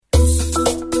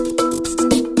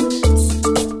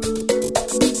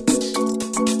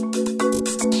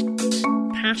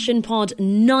Passion Pod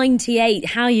 98.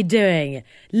 How are you doing?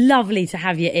 Lovely to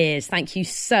have your ears. Thank you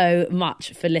so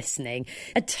much for listening.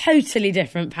 A totally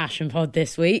different Passion Pod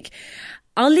this week.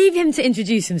 I'll leave him to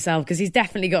introduce himself because he's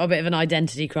definitely got a bit of an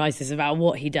identity crisis about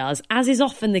what he does, as is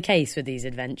often the case with these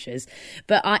adventures.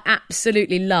 But I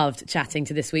absolutely loved chatting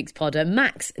to this week's podder,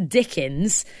 Max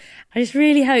Dickins. I just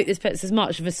really hope this puts as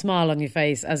much of a smile on your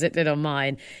face as it did on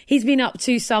mine. He's been up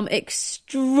to some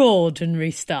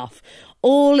extraordinary stuff,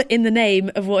 all in the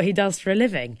name of what he does for a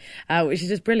living, which is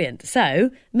just brilliant. So,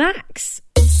 Max.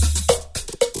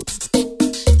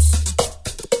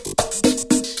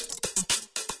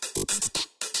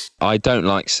 I don't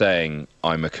like saying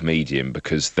I'm a comedian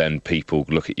because then people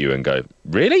look at you and go,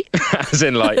 really? As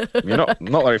in, like, you're not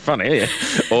very funny, are you?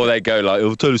 Or they go like,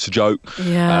 oh, tell us a joke.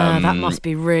 Yeah, that must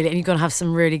be really... And you've got to have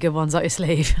some really good ones up your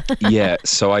sleeve. Yeah,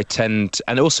 so I tend...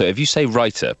 And also, if you say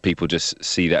writer, people just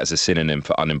see that as a synonym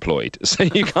for unemployed. So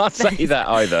you can't say that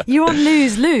either. You're on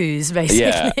lose-lose,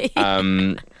 basically.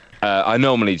 Yeah. I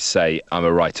normally say I'm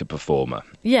a writer-performer.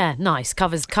 Yeah, nice.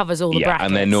 Covers all the brackets.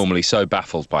 And they're normally so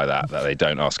baffled by that they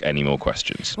don't ask any more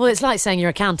questions. Well, it's like saying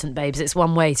you're accountant, babes. It's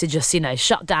one way to just,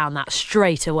 shut down that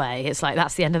straight away. It's like,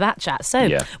 that's the end of that chat. So,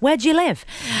 Where do you live?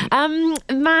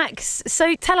 Max,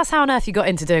 so tell us how on earth you got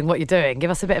into doing what you're doing.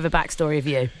 Give us a bit of a backstory of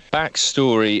you.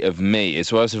 Backstory of me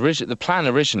is, well, the plan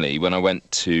originally when I went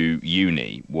to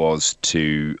uni was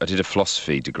I did a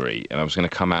philosophy degree and I was going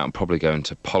to come out and probably go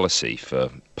into policy for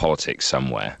politics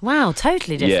somewhere. Wow,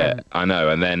 totally different. Yeah, I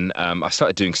know. And then I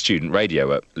started doing student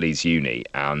radio at Leeds Uni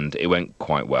and it went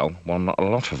quite well. Won a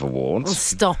lot of awards. Well,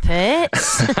 stop it.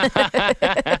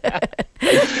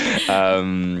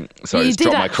 Sorry, just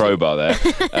dropped my crowbar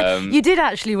there. You did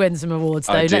actually win some awards,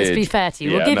 though, let's be fair to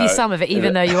you. We'll give you some of it,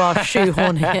 even though you are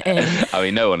shoehorning it in. I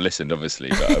mean, no one listened, obviously,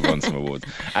 but I won some awards.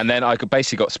 And then I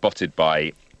basically got spotted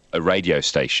by a radio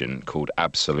station called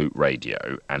Absolute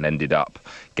Radio and ended up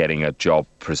getting a job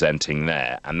presenting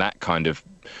there. And that kind of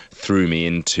threw me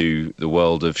into the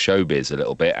world of showbiz a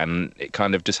little bit, and it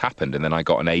kind of just happened. And then I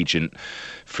got an agent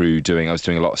through I was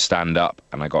doing a lot of stand-up,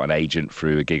 and I got an agent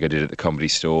through a gig I did at the Comedy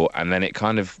Store, and then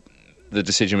the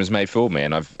decision was made for me,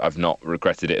 and I've not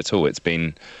regretted it at all. It's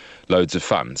been loads of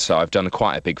fun. So I've done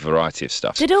quite a big variety of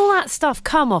stuff. Did all that stuff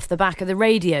come off the back of the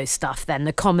radio stuff then,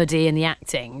 the comedy and the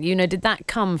acting? Did that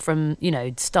come from,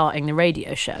 starting the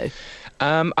radio show?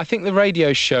 I think the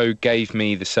radio show gave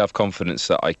me the self-confidence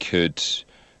that I could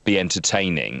be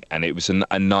entertaining, and it was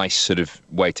a nice sort of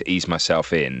way to ease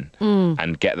myself in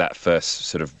and get that first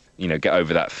sort of, get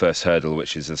over that first hurdle,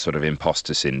 which is a sort of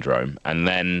imposter syndrome. And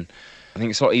then I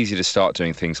think it's a lot easier to start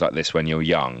doing things like this when you're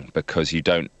young because you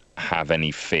don't have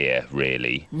any fear,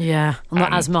 really. Yeah,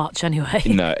 not as much anyway.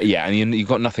 No, yeah, and you've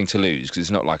got nothing to lose because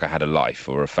it's not like I had a life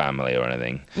or a family or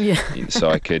anything. Yeah.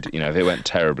 So I could, if it went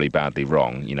terribly badly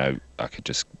wrong, I could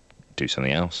just do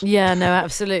something else. Yeah, no,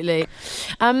 absolutely.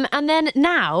 And then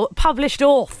now, published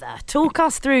author. Talk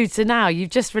us through to now. You've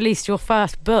just released your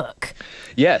first book.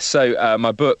 Yeah, so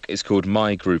my book is called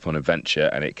My Group on Adventure,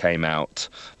 and it came out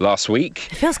last week.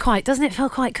 Doesn't it feel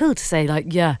quite cool to say,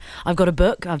 I've got a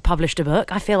book, I've published a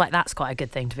book? I feel like that's quite a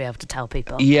good thing to be able to tell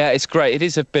people. Yeah, it's great. It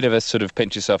is a bit of a sort of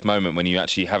pinch yourself moment when you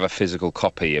actually have a physical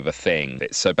copy of a thing.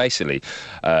 So basically,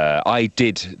 I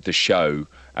did the show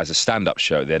as a stand-up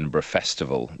show at the Edinburgh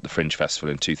Festival, the Fringe Festival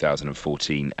in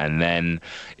 2014, and then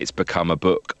it's become a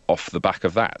book off the back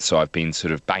of that. So I've been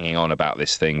sort of banging on about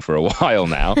this thing for a while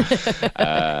now.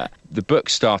 The book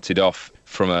started off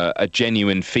from a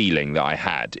genuine feeling that I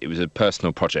had. It was a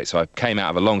personal project. So I came out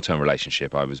of a long-term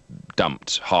relationship. I was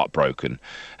dumped, heartbroken,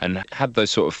 and had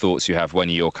those sort of thoughts you have when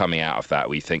you're coming out of that,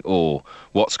 where you think, oh,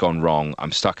 what's gone wrong?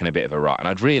 I'm stuck in a bit of a rut. And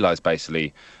I'd realised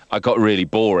basically I got really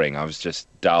boring. I was just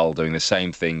dull, doing the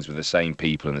same things with the same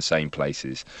people in the same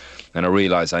places. And I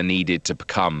realised I needed to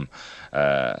become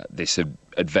this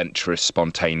adventurous,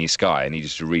 spontaneous guy. I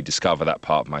needed to rediscover that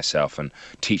part of myself and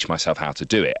teach myself how to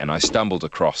do it. And I stumbled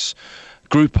across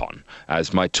Groupon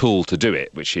as my tool to do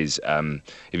it, which is,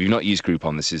 if you've not used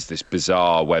Groupon, this is this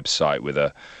bizarre website with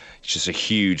it's just a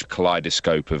huge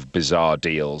kaleidoscope of bizarre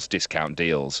deals, discount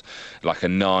deals, like a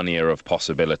Narnia of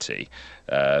possibility.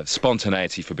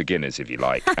 Spontaneity for beginners, if you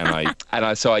like.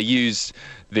 So I used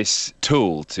this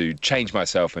tool to change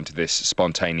myself into this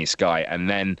spontaneous guy. And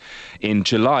then in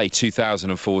July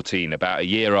 2014, about a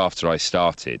year after I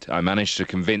started, I managed to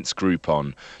convince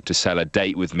Groupon to sell a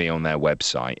date with me on their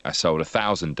website. I sold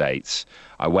 1,000 dates.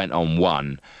 I went on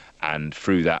one. and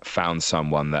through that found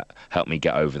someone that helped me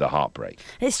get over the heartbreak.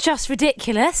 It's just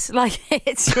ridiculous. Like,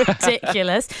 it's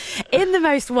ridiculous in the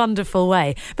most wonderful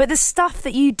way. But the stuff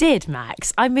that you did,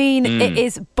 Max, I mean, it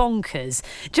is bonkers.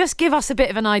 Just give us a bit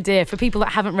of an idea for people that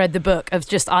haven't read the book of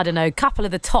just, I don't know, a couple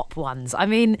of the top ones. I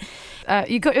mean,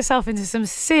 you got yourself into some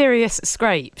serious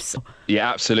scrapes. Yeah,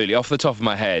 absolutely. Off the top of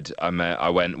my head, I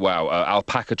went, wow,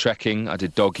 alpaca trekking, I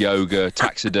did dog yoga,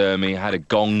 taxidermy, had a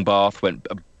gong bath, went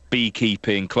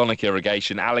beekeeping, colonic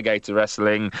irrigation, alligator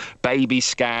wrestling, baby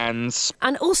scans.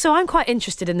 And also, I'm quite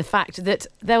interested in the fact that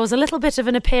there was a little bit of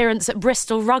an appearance at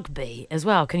Bristol Rugby as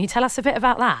well. Can you tell us a bit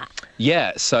about that?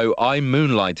 Yeah, so I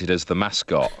moonlighted as the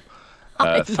mascot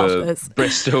for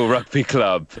Bristol Rugby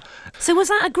Club. So was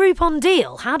that a Groupon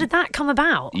deal? How did that come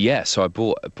about? Yeah, so I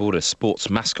bought a sports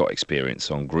mascot experience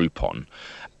on Groupon.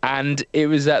 And it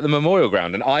was at the Memorial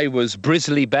Ground, and I was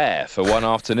Brizzly Bear for one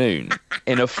afternoon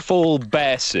in a full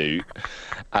bear suit.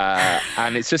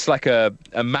 And it's just like a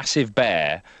massive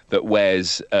bear that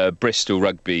wears a Bristol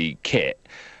Rugby kit.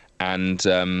 And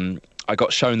I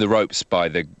got shown the ropes by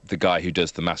the guy who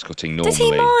does the mascotting normally. Does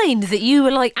he mind that you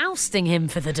were, like, ousting him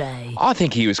for the day? I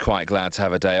think he was quite glad to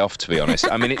have a day off, to be honest.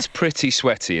 I mean, it's pretty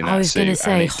sweaty in that suit,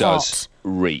 and it does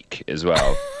reek as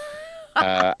well.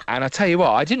 And I tell you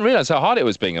what, I didn't realise how hard it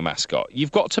was being a mascot.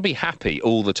 You've got to be happy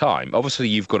all the time. Obviously,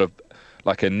 you've got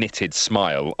a knitted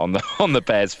smile on the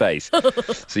bear's face,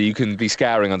 so you can be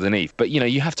scouring underneath. But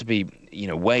you have to be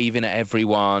waving at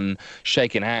everyone,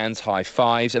 shaking hands, high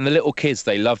fives, and the little kids,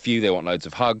 they love you. They want loads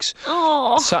of hugs.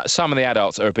 Oh. So, some of the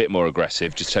adults are a bit more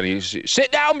aggressive, just telling you,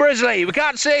 "Sit down, Brizzly, we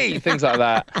can't see," things like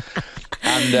that.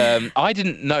 And I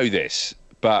didn't know this,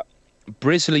 but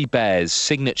Brizzly Bear's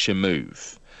signature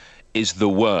move is the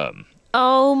worm.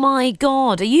 Oh my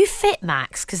God, are you fit,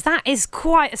 Max? Because that is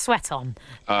quite a sweat on.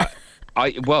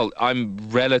 I'm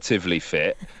relatively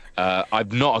fit. I'm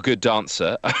not a good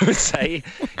dancer, I would say.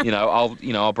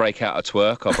 I'll break out a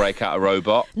twerk, I'll break out a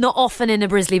robot. Not often in a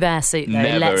Brizzly Bear suit, though.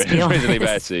 Never let's be in a honest. Brizzly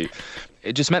Bear suit.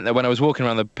 It just meant that when I was walking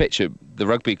around the pitch at the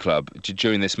rugby club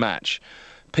during this match,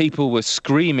 people were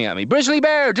screaming at me, "Brizzly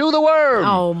Bear, do the worm!"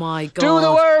 Oh my God. "Do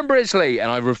the worm, Brizzly!"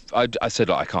 And I said,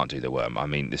 I can't do the worm. I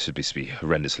mean, this would be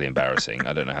horrendously embarrassing.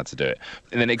 I don't know how to do it.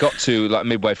 And then it got to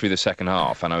midway through the second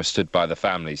half, and I was stood by the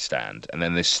family stand, and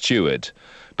then this steward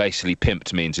basically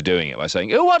pimped me into doing it by saying,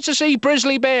 "Who wants to see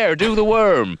Brizzly Bear do the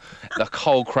worm?" The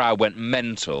whole crowd went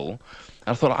mental.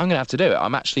 And I thought, I'm going to have to do it.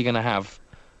 I'm actually going to have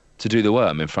to do the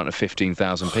worm in front of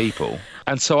 15,000 people.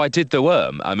 And so I did the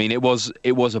worm. I mean, it was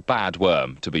a bad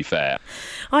worm, to be fair.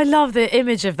 I love the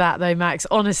image of that, though, Max,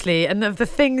 honestly. And of the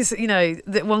things,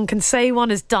 that one can say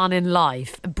one has done in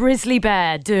life. A Brizzly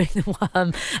Bear doing the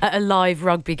worm at a live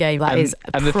rugby game, that is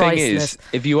priceless. And the thing is,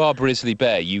 if you are Brizzly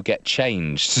Bear, you get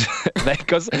changed.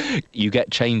 Because you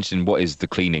get changed in what is the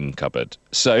cleaning cupboard.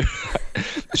 So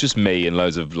it's just me and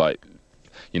loads of,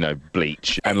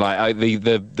 bleach. And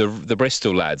the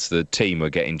Bristol lads, the team, were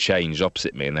getting changed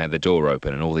opposite me, and they had the door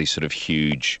open, and all these sort of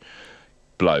huge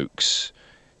blokes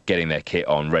getting their kit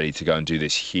on, ready to go and do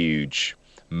this huge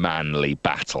manly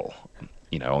battle,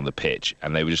 on the pitch.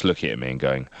 And they were just looking at me and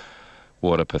going,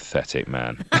 "What a pathetic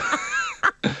man."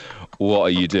 "What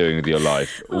are you doing with your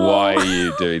life? Why are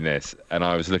you doing this?" And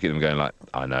I was looking at them going like,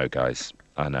 "I know, guys,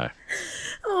 I know."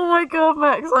 Oh my God,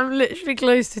 Max, I'm literally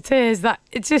close to tears. That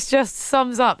it just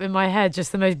sums up in my head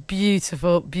just the most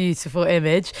beautiful, beautiful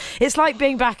image. It's like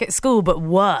being back at school, but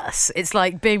worse. It's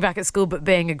like being back at school, but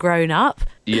being a grown-up.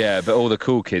 Yeah, but all the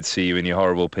cool kids see you in your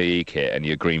horrible PE kit and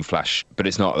your green flash. But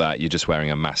it's not that. You're just wearing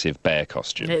a massive bear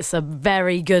costume. It's a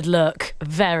very good look.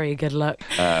 Very good look.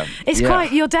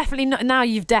 You're definitely, now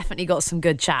you've definitely got some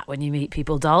good chat when you meet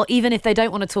people, doll. Even if they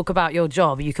don't want to talk about your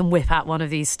job, you can whip out one of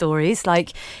these stories.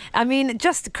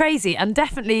 Just crazy, and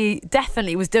definitely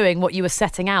was doing what you were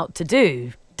setting out to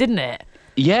do, didn't it?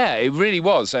 Yeah, it really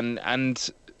was. And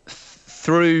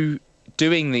through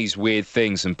doing these weird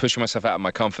things and pushing myself out of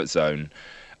my comfort zone,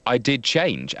 I did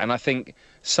change. And I think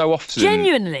so often...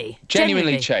 Genuinely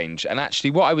change. And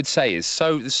actually what I would say is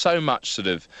there's so much sort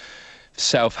of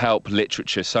self-help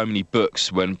literature, so many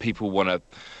books when people want to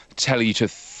tell you to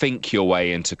think your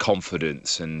way into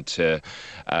confidence and to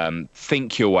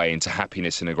think your way into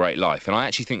happiness and a great life. And I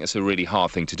actually think that's a really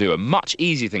hard thing to do. A much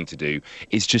easier thing to do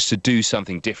is just to do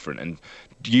something different and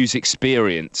use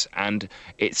experience. And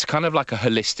it's kind of like a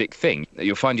holistic thing.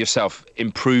 You'll find yourself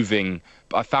improving.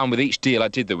 I found with each deal I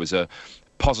did, there was a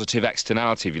positive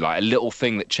externality, if you like, a little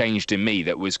thing that changed in me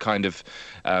that was kind of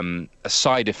a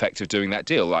side effect of doing that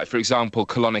deal. Like, for example,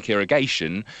 colonic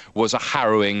irrigation was a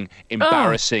harrowing,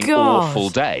 embarrassing, awful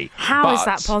day. How is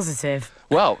that positive?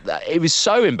 Well, it was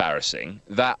so embarrassing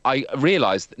that I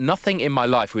realised nothing in my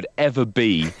life would ever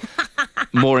be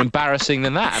more embarrassing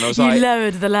than that. And I was You like...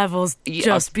 lowered the levels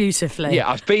just beautifully. Yeah,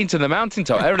 I've been to the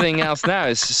mountaintop. Everything else now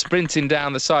is sprinting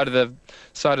down the side of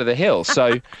the hill.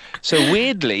 So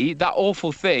weirdly, that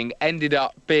awful thing ended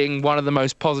up being one of the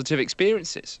most positive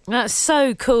experiences. That's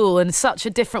so cool, and such a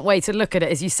different way to look at it.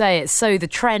 As you say, it's so the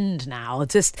trend now,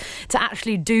 just to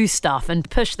actually do stuff and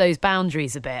push those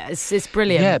boundaries a bit. It's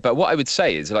brilliant. Yeah, but what I would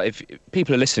say is, like, if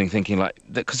people are listening thinking like,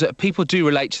 because people do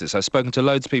relate to this. I've spoken to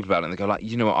loads of people about it, and they go like,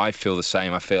 you know what, I feel the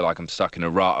same. I feel like I'm stuck in a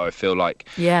rut, or I feel like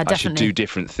I should do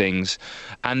different things.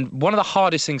 And one of the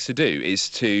hardest things to do is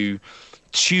to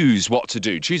choose what to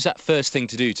do. Choose that first thing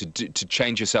to do, to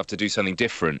change yourself, to do something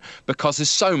different, because there's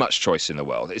so much choice in the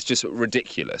world. It's just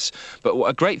ridiculous. But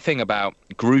a great thing about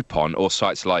Groupon or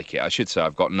sites like it, I should say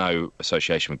I've got no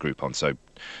association with Groupon, so,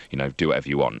 you know, do whatever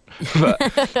you want. But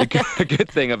the good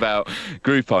thing about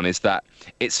Groupon is that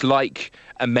it's like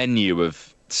a menu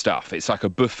of stuff. It's like a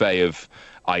buffet of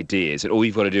ideas, and all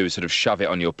you've got to do is sort of shove it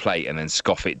on your plate and then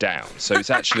scoff it down. So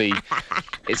it's actually,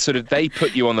 it's sort of, they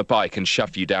put you on the bike and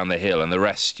shove you down the hill, and the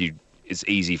rest is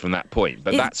easy from that point.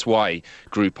 But that's why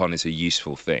Groupon is a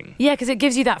useful thing. Yeah, because it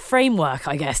gives you that framework,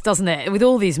 I guess, doesn't it? With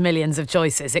all these millions of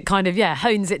choices, it kind of,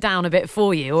 hones it down a bit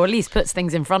for you, or at least puts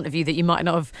things in front of you that you might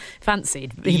not have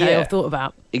fancied, you know, or thought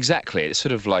about. Exactly. It's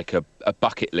sort of like a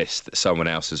bucket list that someone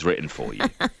else has written for you.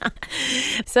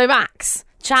 So, Max,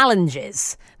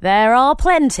 challenges. There are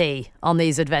plenty on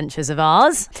these adventures of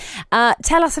ours.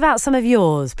 Tell us about some of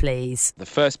yours, please. The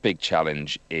first big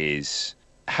challenge is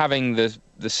having the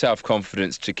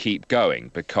self-confidence to keep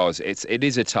going, because it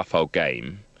is a tough old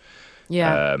game.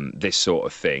 Yeah. This sort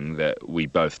of thing that we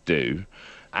both do.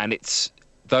 And it's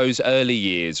those early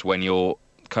years when you're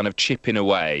kind of chipping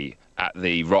away at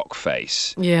the rock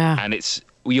face. Yeah. And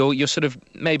you're sort of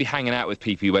maybe hanging out with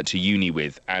people you went to uni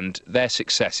with, and their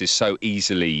success is so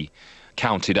easily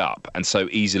counted up and so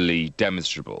easily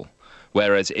demonstrable.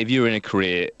 Whereas if you're in a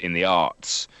career in the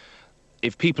arts,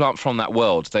 if people aren't from that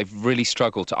world, they've really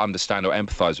struggled to understand or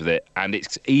empathise with it, and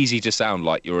it's easy to sound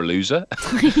like you're a loser.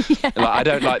 Like, I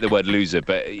don't like the word loser,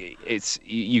 but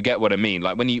you get what I mean.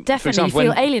 Like when you, definitely, for example,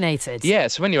 you feel alienated. Yeah,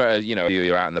 so when you're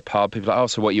you're out in the pub, people are like, oh,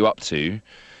 so what are you up to?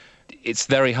 It's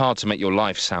very hard to make your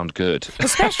life sound good.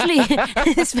 Especially,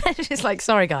 it's like,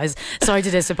 sorry guys, sorry to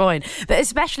disappoint, but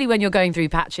especially when you're going through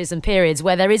patches and periods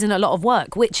where there isn't a lot of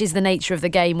work, which is the nature of the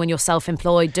game when you're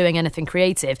self-employed, doing anything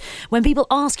creative. When people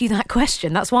ask you that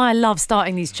question, that's why I love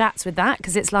starting these chats with that,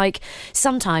 because it's like,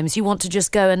 sometimes you want to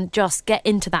just go and just get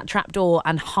into that trapdoor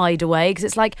and hide away, because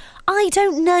it's like, I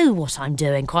don't know what I'm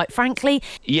doing, quite frankly.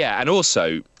 Yeah, and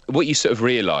also, what you sort of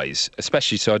realise,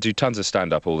 especially, so I do tons of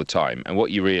stand-up all the time, and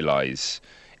what you realise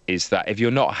is that if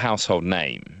you're not a household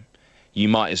name, you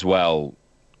might as well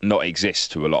not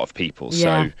exist to a lot of people.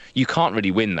 Yeah. So you can't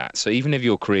really win that. So even if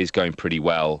your career's going pretty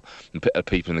well and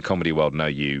people in the comedy world know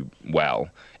you well,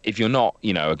 if you're not,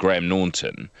 a Graham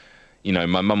Norton, my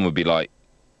mum would be like,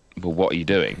 well, what are you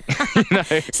doing?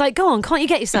 It's like, go on, can't you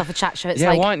get yourself a chat show? It's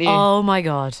why aren't you? Oh my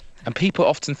God. And people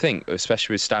often think,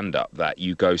 especially with stand-up, that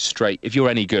you go straight... If you're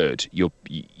any good, you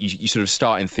sort of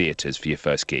start in theatres for your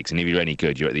first gigs, and if you're any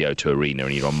good, you're at the O2 Arena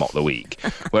and you're on Mock the Week.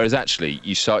 Whereas actually,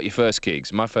 you start your first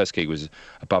gigs... My first gig was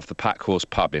above the Pack Horse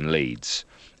pub in Leeds,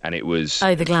 and it was...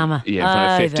 Oh, the glamour. Yeah, in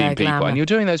front of 15 people. Glamour. And you're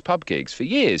doing those pub gigs for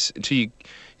years until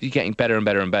you're getting better and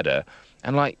better and better.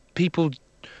 And, like, people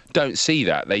don't see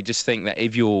that. They just think that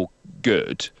if you're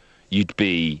good, you'd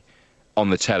be on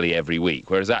the telly every week,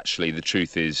 whereas actually the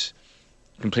truth is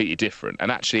completely different. And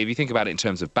actually, if you think about it in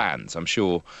terms of bands, I'm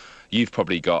sure you've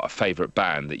probably got a favourite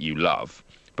band that you love,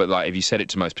 but like if you said it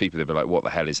to most people, they'd be like, what the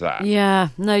hell is that? Yeah,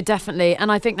 no, definitely.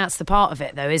 And I think that's the part of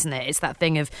it though, isn't it? It's that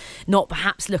thing of not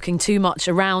perhaps looking too much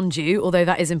around you, although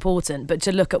that is important, but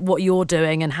to look at what you're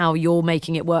doing and how you're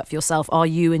making it work for yourself. Are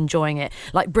you enjoying it?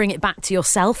 Like, bring it back to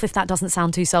yourself, if that doesn't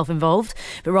sound too self-involved,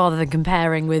 but rather than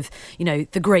comparing with,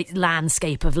 the great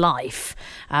landscape of life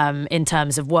in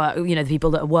terms of work, the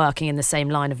people that are working in the same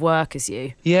line of work as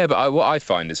you. Yeah, but what I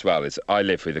find as well is I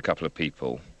live with a couple of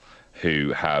people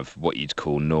who have what you'd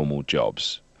call normal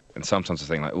jobs. And sometimes I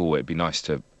think like, oh, it'd be nice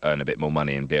to earn a bit more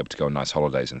money and be able to go on nice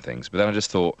holidays and things. But then I just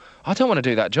thought, I don't want to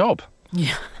do that job.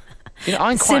 Yeah.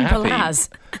 I'm quite Simple happy as.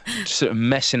 just sort of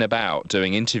messing about,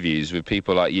 doing interviews with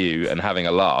people like you and having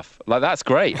a laugh. Like, that's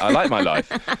great. I like my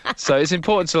life. So it's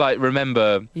important to like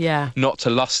remember not to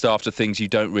lust after things you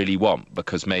don't really want,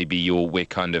 because maybe we're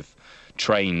kind of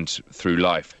trained through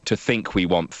life to think we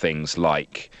want things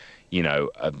like,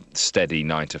 a steady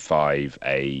 9 to 5,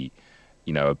 a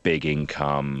big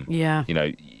income. Yeah.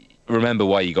 remember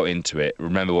why you got into it,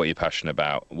 remember what you're passionate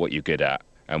about, what you're good at,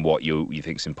 and what you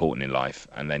think's important in life,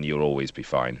 and then you'll always be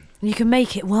fine. You can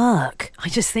make it work. I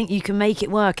just think you can make it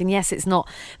work. And yes, it's not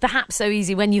perhaps so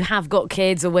easy when you have got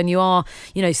kids or when you are,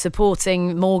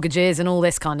 supporting mortgages and all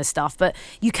this kind of stuff. But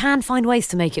you can find ways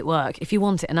to make it work if you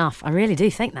want it enough. I really do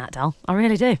think that, Del. I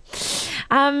really do.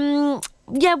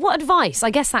 Yeah, what advice?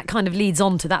 I guess that kind of leads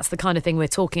on to that's the kind of thing we're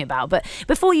talking about. But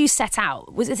before you set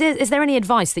out, is there any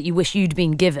advice that you wish you'd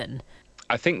been given?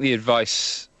 I think the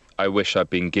advice I wish I'd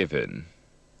been given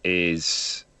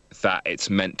is that it's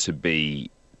meant to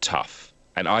be tough.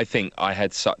 And I think I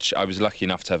was lucky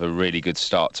enough to have a really good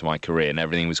start to my career, and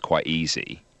everything was quite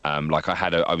easy. I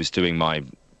was doing my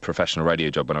professional radio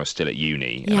job when I was still at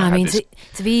uni. Yeah, I mean,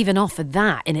 to be even offered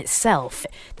that in itself,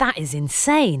 that is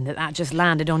insane that just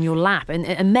landed on your lap, and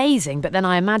amazing. But then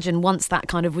I imagine once that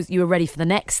kind of you were ready for the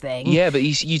next thing. Yeah, but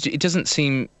it doesn't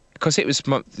seem, because it's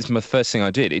my first thing I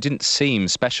did, it didn't seem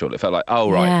special. It felt like, oh,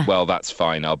 right, yeah. Well, that's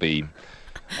fine. I'll be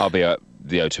at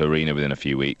the O2 Arena within a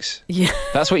few weeks. Yeah.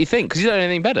 That's what you think, because you don't know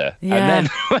anything better. Yeah. And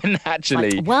then when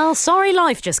actually... well, sorry,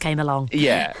 life just came along.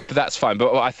 Yeah, but that's fine.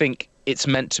 But I think it's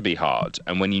meant to be hard.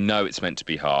 And when you know it's meant to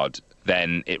be hard,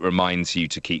 then it reminds you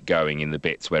to keep going in the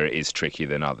bits where it is trickier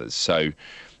than others. So,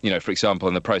 for example,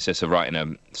 in the process of writing a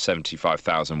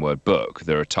 75,000-word book,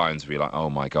 there are times where you're like,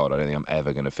 oh, my God, I don't think I'm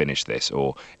ever going to finish this,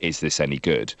 or is this any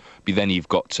good? But then you've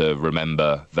got to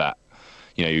remember that,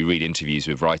 you read interviews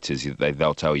with writers,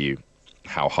 they'll tell you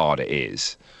how hard it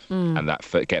is, and that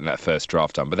getting that first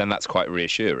draft done. But then that's quite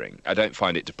reassuring. I don't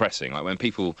find it depressing. Like when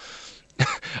people,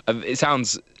 it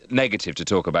sounds negative to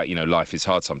talk about, life is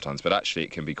hard sometimes, but actually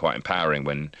it can be quite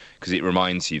empowering because it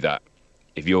reminds you that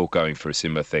if you're going through a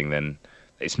similar thing, then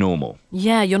it's normal.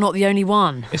 Yeah, you're not the only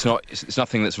one. It's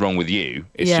nothing that's wrong with you.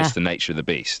 It's just the nature of the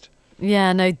beast.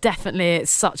 Yeah, no, definitely. It's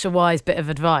such a wise bit of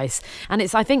advice. And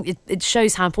I think it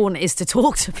shows how important it is to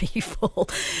talk to people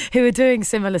who are doing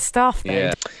similar stuff. Though.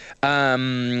 Yeah.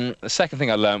 The second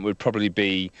thing I learned would probably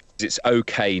be it's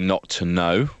okay not to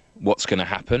know what's going to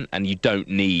happen, and you don't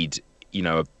need,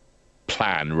 a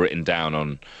plan written down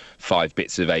on 5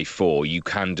 bits of A4. You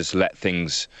can just let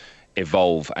things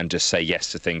evolve and just say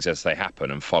yes to things as they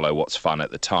happen and follow what's fun at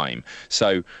the time.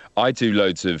 So I do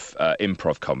loads of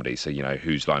improv comedy, so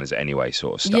whose line is it anyway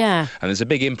sort of stuff. Yeah. And there's a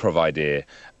big improv idea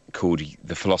called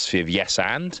the philosophy of yes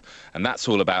and that's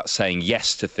all about saying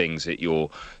yes to things that your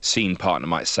scene partner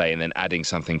might say and then adding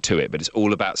something to it. But it's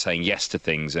all about saying yes to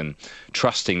things and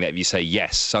trusting that if you say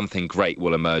yes, something great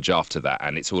will emerge after that.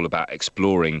 And it's all about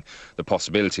exploring the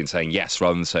possibility and saying yes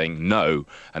rather than saying no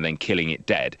and then killing it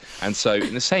dead. And so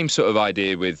in the same sort of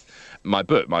idea with my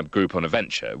book, my group on a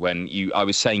venture, when I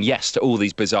was saying yes to all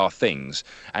these bizarre things,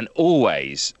 and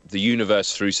always the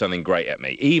universe threw something great at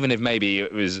me. Even if maybe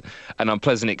it was an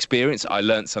unpleasant experience, I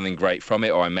learned something great from it,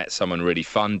 or I met someone really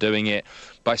fun doing it.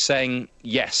 By saying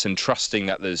yes and trusting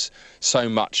that there's so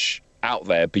much out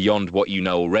there beyond what you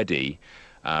know already,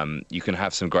 you can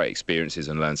have some great experiences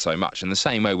and learn so much. And the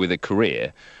same way with a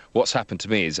career, what's happened to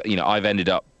me is, I've ended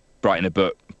up writing a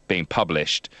book, being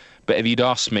published. But if you'd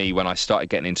asked me when I started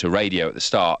getting into radio at the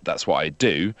start, that's what I'd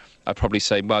do, I'd probably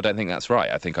say, well, I don't think that's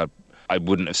right. I think I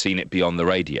wouldn't have seen it beyond the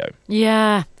radio.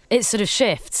 Yeah, it sort of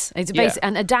shifts. It's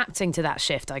and adapting to that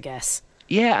shift, I guess.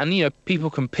 Yeah, and,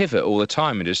 people can pivot all the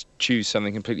time and just choose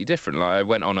something completely different. Like I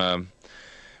went on one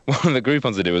of the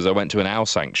Groupons I did was I went to an owl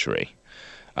sanctuary.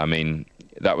 I mean,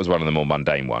 that was one of the more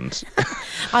mundane ones.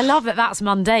 I love that that's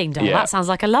mundane, Dom. Yeah. That sounds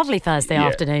like a lovely Thursday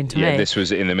afternoon to me. Yeah, this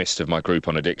was in the midst of my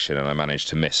Groupon addiction, and I managed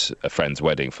to miss a friend's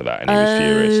wedding for that, and he was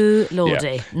furious.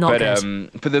 Lordy, not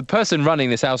good. But the person running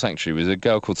this owl sanctuary was a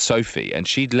girl called Sophie, and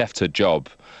she'd left her job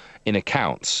in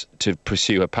accounts to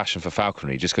pursue her passion for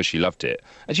falconry just because she loved it.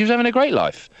 And she was having a great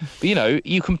life. But,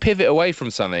 you can pivot away from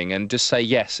something and just say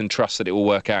yes and trust that it will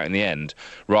work out in the end,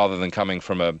 rather than coming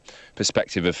from a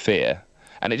perspective of fear.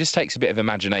 And it just takes a bit of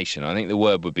imagination. I think the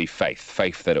word would be faith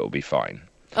that it will be fine.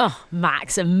 Oh,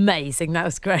 Max, amazing. That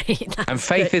was great. And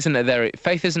faith isn't a very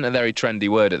trendy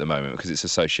word at the moment because it's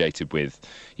associated with,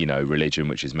 religion,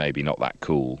 which is maybe not that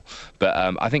cool.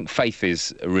 But I think faith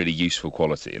is a really useful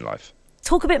quality in life.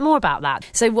 Talk a bit more about that.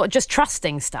 So what, just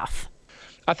trusting stuff?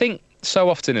 I think so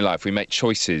often in life we make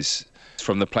choices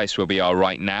from the place where we are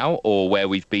right now or where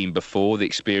we've been before, the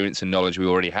experience and knowledge we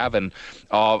already have, and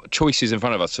our choices in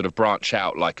front of us sort of branch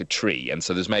out like a tree, and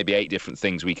so there's maybe 8 different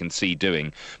things we can see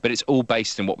doing, but it's all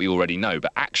based in what we already know.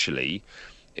 But actually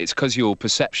it's because your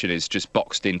perception is just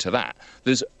boxed into that.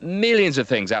 There's millions of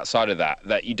things outside of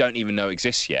that you don't even know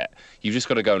exists yet. You've just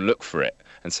got to go and look for it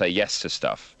and say yes to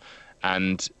stuff.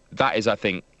 And that is, I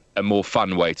think, a more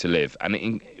fun way to live. And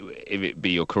if it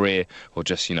be your career or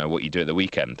just, what you do at the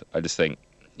weekend, I just think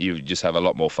you just have a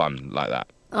lot more fun like that.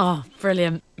 Oh,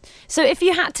 brilliant. So if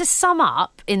you had to sum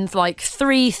up in like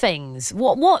 3 things,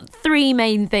 what 3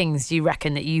 main things do you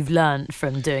reckon that you've learned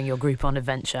from doing your Groupon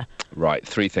adventure? Right,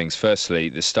 3 things. Firstly,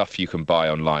 the stuff you can buy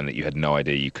online that you had no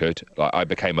idea you could. Like, I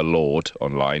became a lord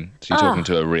online. So you're talking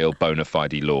to a real bona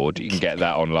fide lord. You can get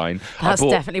that online. That's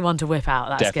definitely one to whip out.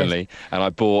 That's definitely. Good. And I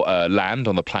bought land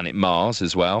on the planet Mars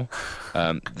as well.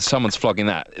 Someone's flogging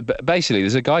that. But basically,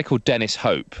 there's a guy called Dennis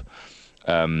Hope,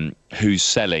 who's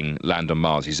selling land on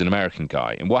Mars. He's an American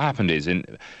guy. And what happened is,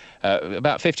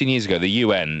 about 15 years ago, the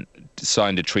UN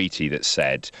signed a treaty that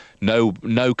said no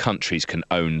countries can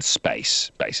own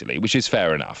space, basically, which is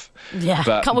fair enough. Yeah,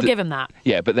 we'll give him that.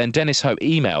 Yeah, but then Dennis Hope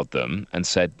emailed them and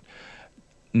said,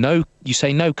 no, you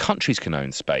say no countries can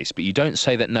own space, but you don't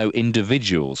say that no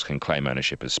individuals can claim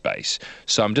ownership of space.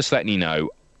 So I'm just letting you know,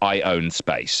 I own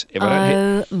space.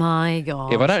 My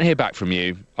God. If I don't hear back from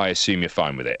you, I assume you're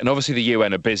fine with it. And obviously the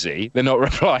UN are busy. They're not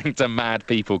replying to mad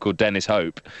people called Dennis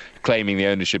Hope claiming the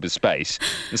ownership of space.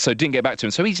 And so didn't get back to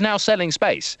him. So he's now selling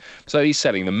space. So he's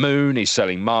selling the moon, he's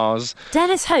selling Mars.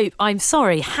 Dennis Hope, I'm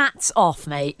sorry, hats off,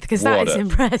 mate, because that is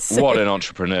impressive. What an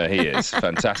entrepreneur he is.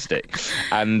 Fantastic.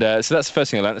 And so that's the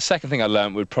first thing I learned. The second thing I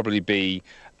learned would probably be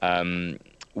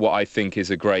what I think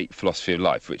is a great philosophy of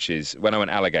life, which is when I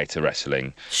went alligator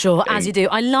wrestling. Sure, as you do.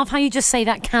 I love how you just say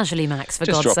that casually, Max, for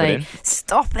God's sake.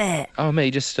 Stop it. Oh,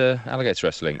 me, just alligator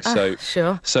wrestling.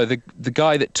 Sure. So the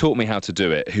guy that taught me how to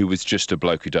do it, who was just a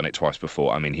bloke who'd done it twice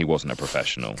before, I mean, he wasn't a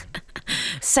professional.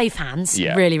 Safe hands,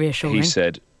 really reassuring. He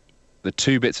said, the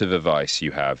 2 bits of advice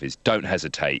you have is don't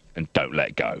hesitate and don't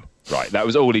let go. Right, that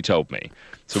was all he told me.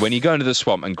 So when you go into the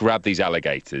swamp and grab these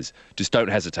alligators, just don't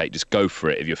hesitate, just go for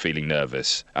it if you're feeling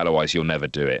nervous. Otherwise, you'll never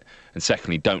do it. And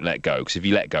secondly, don't let go, because if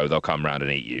you let go, they'll come round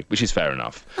and eat you, which is fair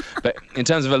enough. But in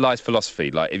terms of a life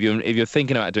philosophy, like if you're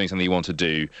thinking about doing something you want to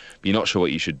do, but you're not sure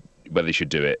whether you should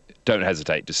do it, don't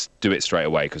hesitate, just do it straight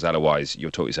away, because otherwise you'll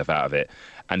talk yourself out of it.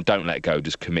 And don't let go,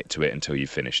 just commit to it until you've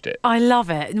finished it. I love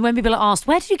it. And when people are asked,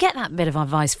 where did you get that bit of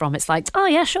advice from? It's like, oh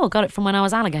yeah, sure, got it from when I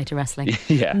was alligator wrestling.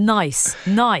 Yeah. Nice.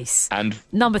 And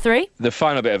number 3? The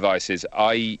final bit of advice is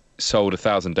I sold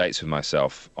 1,000 dates with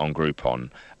myself on Groupon,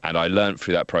 and I learned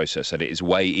through that process that it is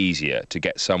way easier to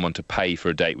get someone to pay for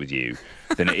a date with you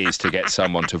than it is to get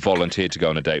someone to volunteer to go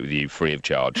on a date with you free of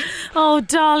charge. Oh,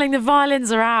 darling, the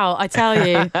violins are out, I tell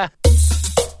you.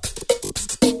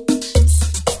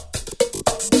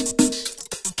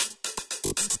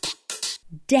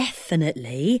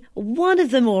 Definitely one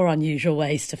of the more unusual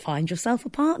ways to find yourself a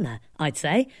partner, I'd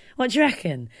say. What do you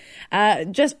reckon?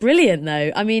 Just brilliant,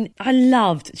 though. I mean, I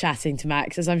loved chatting to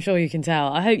Max, as I'm sure you can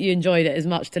tell. I hope you enjoyed it as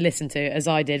much to listen to as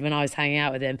I did when I was hanging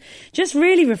out with him. Just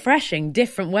really refreshing,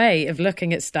 different way of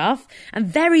looking at stuff, and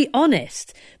very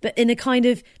honest, but in a kind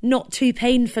of not too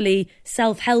painfully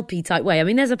self-helpy type way. I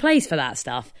mean, there's a place for that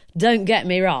stuff, don't get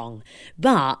me wrong,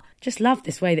 but just love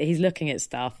this way that he's looking at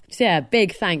stuff. So yeah,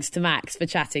 big thanks to Max for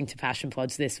chatting to Passion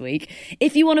Pods this week.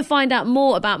 If you want to find out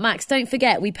more about Max, don't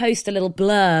forget we post a little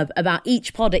blurb about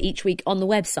each podder each week on the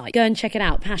website. Go and check it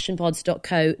out,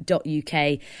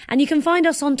 passionpods.co.uk. And you can find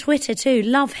us on Twitter too.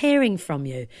 Love hearing from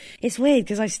you. It's weird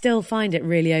because I still find it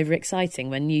really overexciting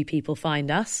when new people find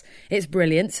us. It's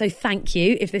brilliant. So thank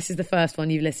you if this is the first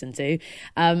one you've listened to,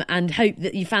 and hope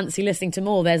that you fancy listening to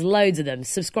more. There's loads of them.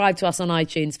 Subscribe to us on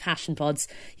iTunes, Passion Pods.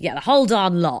 You get the whole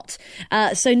darn lot.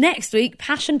 So next week,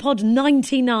 Passion Pod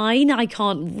 99. I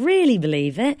can't really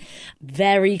believe it.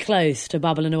 Very close to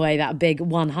bubbling away that big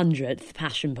 100th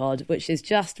Passion Pod, which is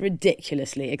just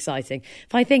ridiculously exciting.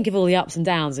 If I think of all the ups and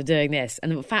downs of doing this,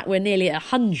 and the fact we're nearly at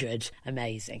 100,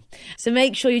 amazing. So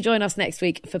make sure you join us next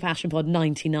week for Passion Pod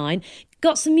 99.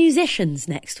 Got some musicians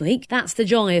next week. That's the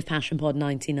joy of Passion Pod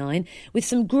 99, with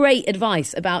some great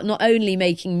advice about not only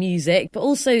making music, but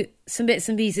also some bits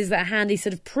and pieces that are handy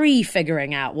sort of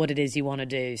pre-figuring out what it is you want to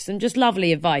do. Some just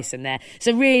lovely advice in there.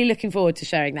 So really looking forward to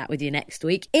sharing that with you next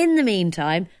week. In the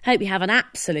meantime, hope you have an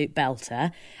absolute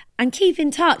belter. And keep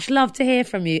in touch. Love to hear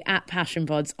from you at Passion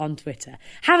Pods on Twitter.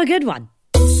 Have a good one.